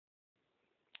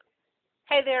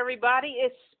Hey there, everybody.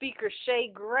 It's Speaker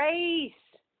Shay Grace.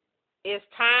 It's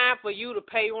time for you to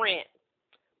pay rent.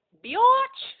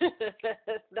 Biatch!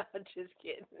 No, just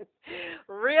kidding.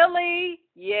 Really?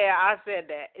 Yeah, I said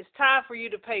that. It's time for you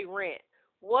to pay rent.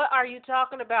 What are you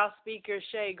talking about, Speaker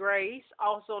Shay Grace,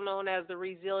 also known as the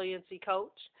Resiliency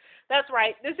Coach? That's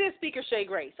right. This is Speaker Shay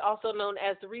Grace, also known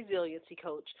as the Resiliency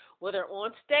Coach. Whether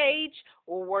on stage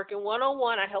or working one on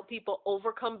one, I help people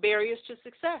overcome barriers to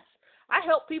success. I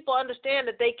help people understand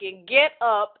that they can get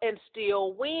up and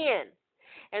still win.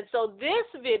 And so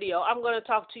this video, I'm going to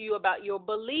talk to you about your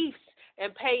beliefs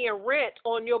and paying rent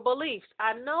on your beliefs.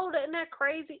 I know that, isn't that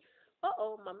crazy?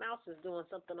 Uh-oh, my mouse is doing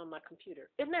something on my computer.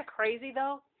 Isn't that crazy,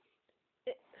 though?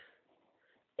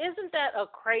 Isn't that a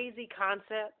crazy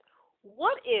concept?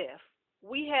 What if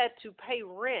we had to pay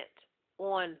rent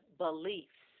on beliefs?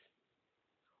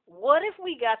 What if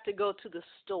we got to go to the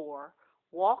store,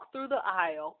 walk through the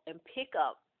aisle, and pick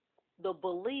up the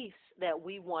beliefs that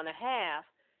we want to have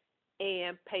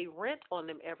and pay rent on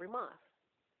them every month?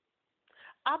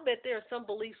 I bet there are some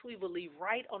beliefs we would leave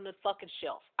right on the fucking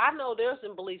shelf. I know there's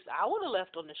some beliefs I would have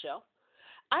left on the shelf.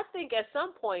 I think at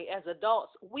some point as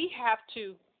adults, we have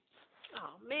to,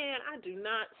 oh man, I do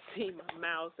not see my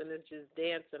mouse and it's just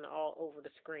dancing all over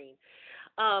the screen.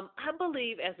 I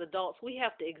believe as adults, we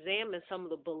have to examine some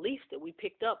of the beliefs that we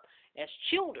picked up as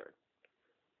children.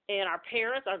 And our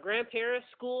parents, our grandparents,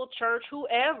 school, church,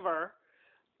 whoever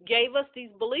gave us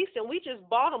these beliefs, and we just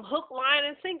bought them hook, line,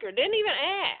 and sinker. Didn't even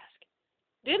ask.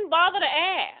 Didn't bother to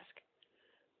ask.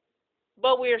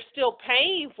 But we're still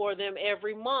paying for them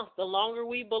every month. The longer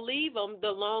we believe them,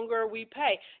 the longer we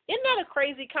pay. Isn't that a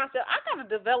crazy concept? I got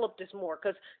to develop this more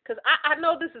because I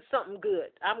know this is something good.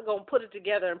 I'm going to put it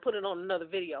together and put it on another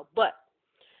video. But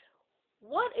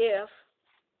what if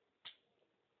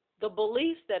the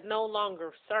beliefs that no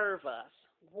longer serve us,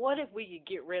 what if we could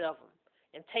get rid of them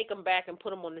and take them back and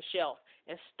put them on the shelf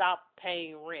and stop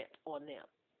paying rent on them?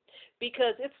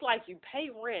 Because it's like you pay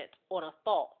rent on a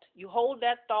thought. You hold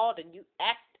that thought and you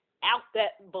act out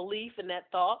that belief and that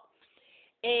thought,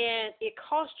 and it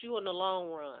costs you in the long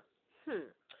run.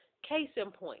 Case in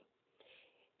point.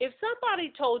 If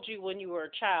somebody told you when you were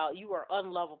a child you were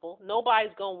unlovable,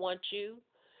 nobody's going to want you,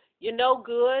 you're no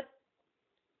good,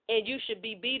 and you should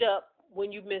be beat up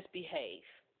when you misbehave,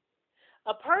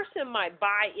 a person might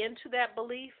buy into that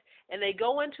belief, and they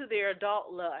go into their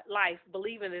adult life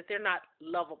believing that they're not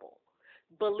lovable,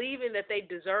 believing that they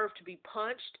deserve to be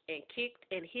punched and kicked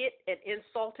and hit and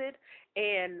insulted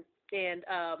and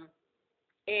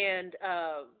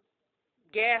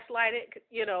gaslighted,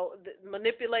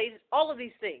 manipulated, all of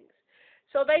these things.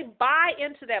 So they buy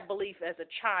into that belief as a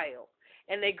child,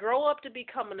 and they grow up to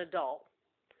become an adult,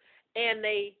 and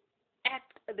they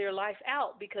act their life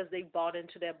out because they bought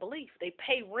into that belief. They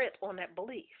pay rent on that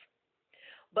belief.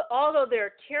 But although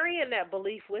they're carrying that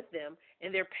belief with them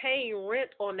and they're paying rent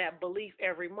on that belief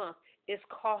every month, it's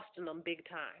costing them big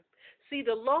time. See,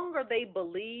 the longer they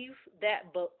believe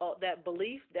that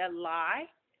belief, that lie,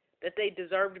 that they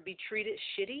deserve to be treated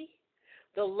shitty,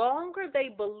 the longer they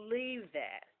believe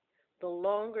that, the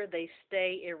longer they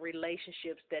stay in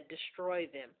relationships that destroy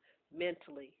them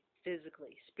mentally,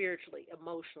 physically, spiritually,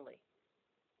 emotionally.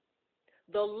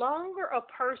 The longer a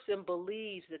person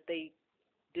believes that they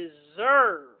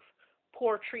deserve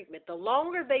poor treatment, the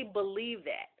longer they believe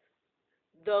that,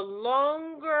 the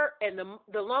longer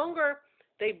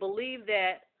they believe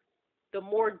that, the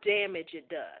more damage it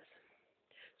does.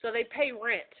 So they pay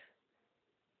rent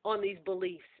on these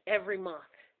beliefs every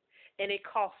month, and it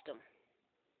costs them.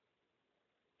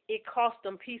 It costs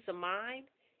them peace of mind.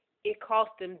 It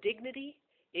costs them dignity.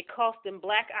 It costs them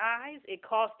black eyes. It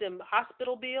costs them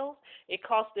hospital bills. It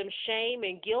costs them shame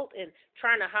and guilt and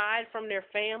trying to hide from their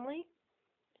family.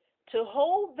 To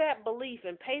hold that belief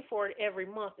and pay for it every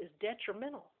month is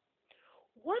detrimental.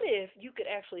 What if you could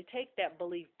actually take that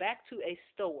belief back to a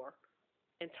store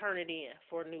and turn it in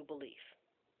for a new belief?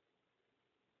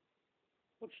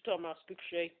 What you talking about, Speak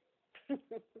Shay?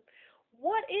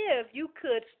 What if you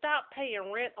could stop paying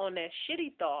rent on that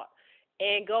shitty thought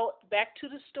and go back to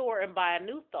the store and buy a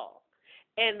new thought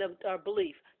and the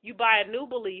belief? You buy a new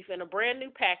belief in a brand new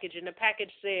package, and the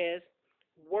package says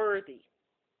worthy.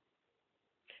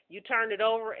 You turn it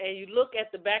over and you look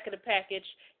at the back of the package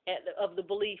of the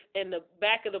belief, and the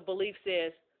back of the belief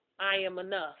says, I am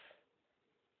enough.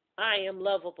 I am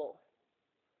lovable.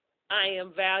 I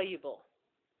am valuable.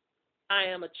 I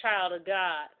am a child of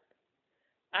God.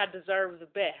 I deserve the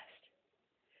best.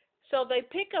 So they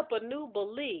pick up a new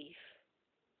belief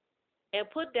and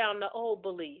put down the old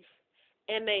belief,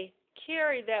 and they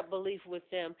carry that belief with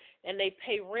them, and they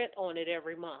pay rent on it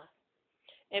every month.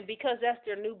 And because that's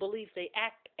their new belief, they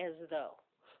act as though.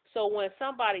 So when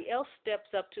somebody else steps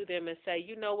up to them and say,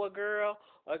 you know what, girl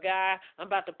or guy, I'm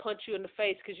about to punch you in the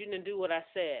face because you didn't do what I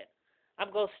said.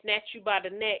 I'm going to snatch you by the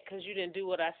neck because you didn't do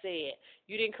what I said.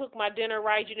 You didn't cook my dinner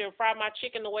right. You didn't fry my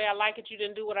chicken the way I like it. You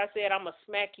didn't do what I said. I'm going to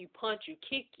smack you, punch you,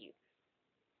 kick you.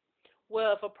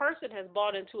 Well, if a person has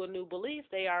bought into a new belief,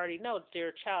 they already know that they're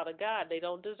a child of God. They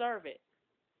don't deserve it.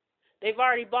 They've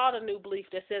already bought a new belief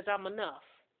that says I'm enough.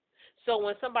 So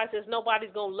when somebody says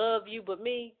nobody's going to love you but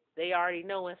me, they already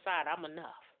know inside I'm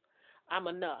enough. I'm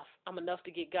enough. I'm enough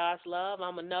to get God's love.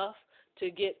 I'm enough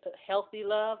to get healthy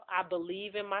love. I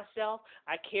believe in myself.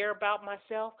 I care about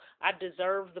myself. I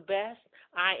deserve the best.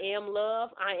 I am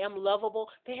love. I am lovable.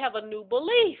 They have a new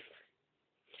belief.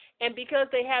 And because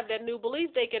they have that new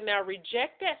belief, they can now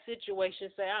reject that situation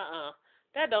and say,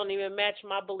 that don't even match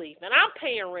my belief. And I'm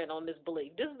paying rent on this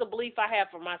belief. This is the belief I have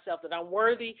for myself, that I'm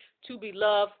worthy to be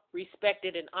loved,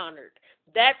 respected, and honored.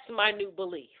 That's my new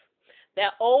belief.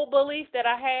 That old belief that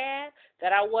I had,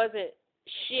 that I wasn't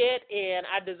shit and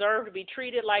I deserve to be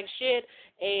treated like shit,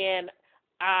 and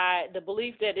the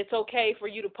belief that it's okay for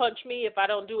you to punch me if I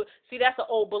don't do it. See, that's an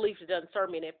old belief that doesn't serve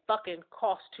me, and it fucking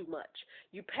costs too much.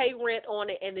 You pay rent on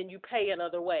it, and then you pay in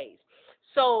other ways.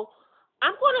 So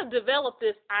I'm going to develop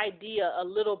this idea a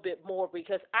little bit more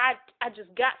because I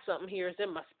just got something here. It's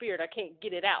in my spirit. I can't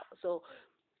get it out. So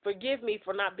forgive me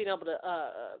for not being able to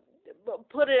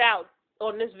put it out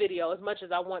on this video as much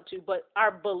as I want to. But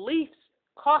our beliefs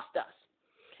cost us.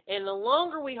 And the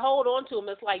longer we hold on to them,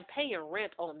 it's like paying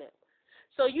rent on them.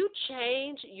 So you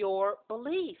change your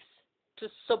beliefs to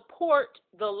support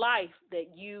the life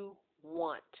that you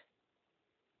want.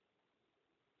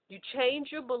 You change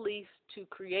your beliefs to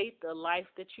create the life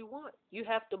that you want. You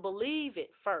have to believe it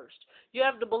first. You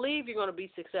have to believe you're going to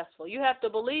be successful. You have to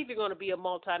believe you're going to be a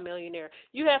multimillionaire.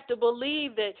 You have to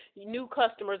believe that new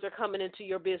customers are coming into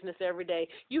your business every day.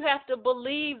 You have to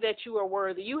believe that you are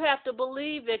worthy. You have to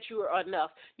believe that you are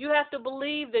enough. You have to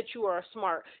believe that you are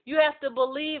smart. You have to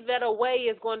believe that a way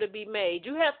is going to be made.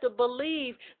 You have to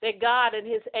believe that God and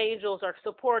his angels are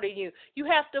supporting you. You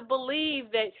have to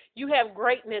believe that you have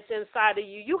greatness inside of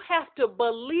you. You have to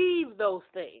believe those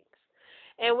things.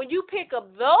 And when you pick up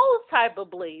those type of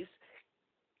beliefs,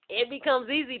 it becomes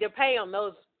easy to pay on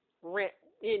those rent,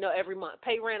 every month.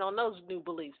 Pay rent on those new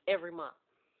beliefs every month.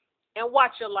 And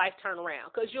watch your life turn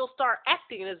around, because you'll start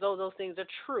acting as though those things are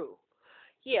true.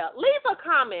 Yeah, leave a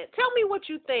comment. Tell me what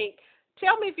you think.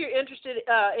 Tell me if you're interested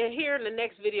in hearing the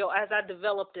next video as I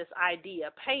develop this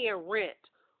idea, paying rent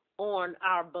on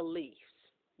our beliefs.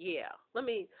 Yeah, let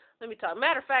me talk.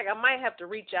 Matter of fact, I might have to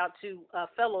reach out to a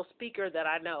fellow speaker that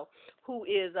I know who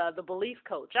is the belief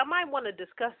coach. I might want to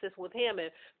discuss this with him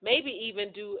and maybe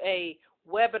even do a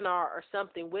webinar or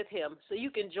something with him so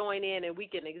you can join in and we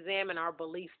can examine our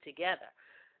beliefs together.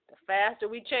 The faster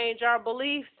we change our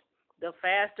beliefs, the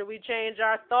faster we change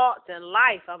our thoughts and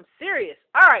life. I'm serious.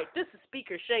 All right, this is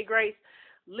Speaker Shay Grace.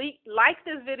 Like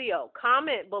this video,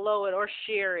 comment below it, or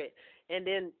share it, and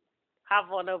then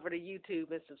hop on over to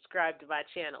YouTube and subscribe to my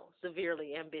channel,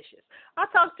 Severely Ambitious. I'll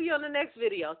talk to you on the next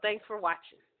video. Thanks for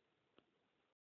watching.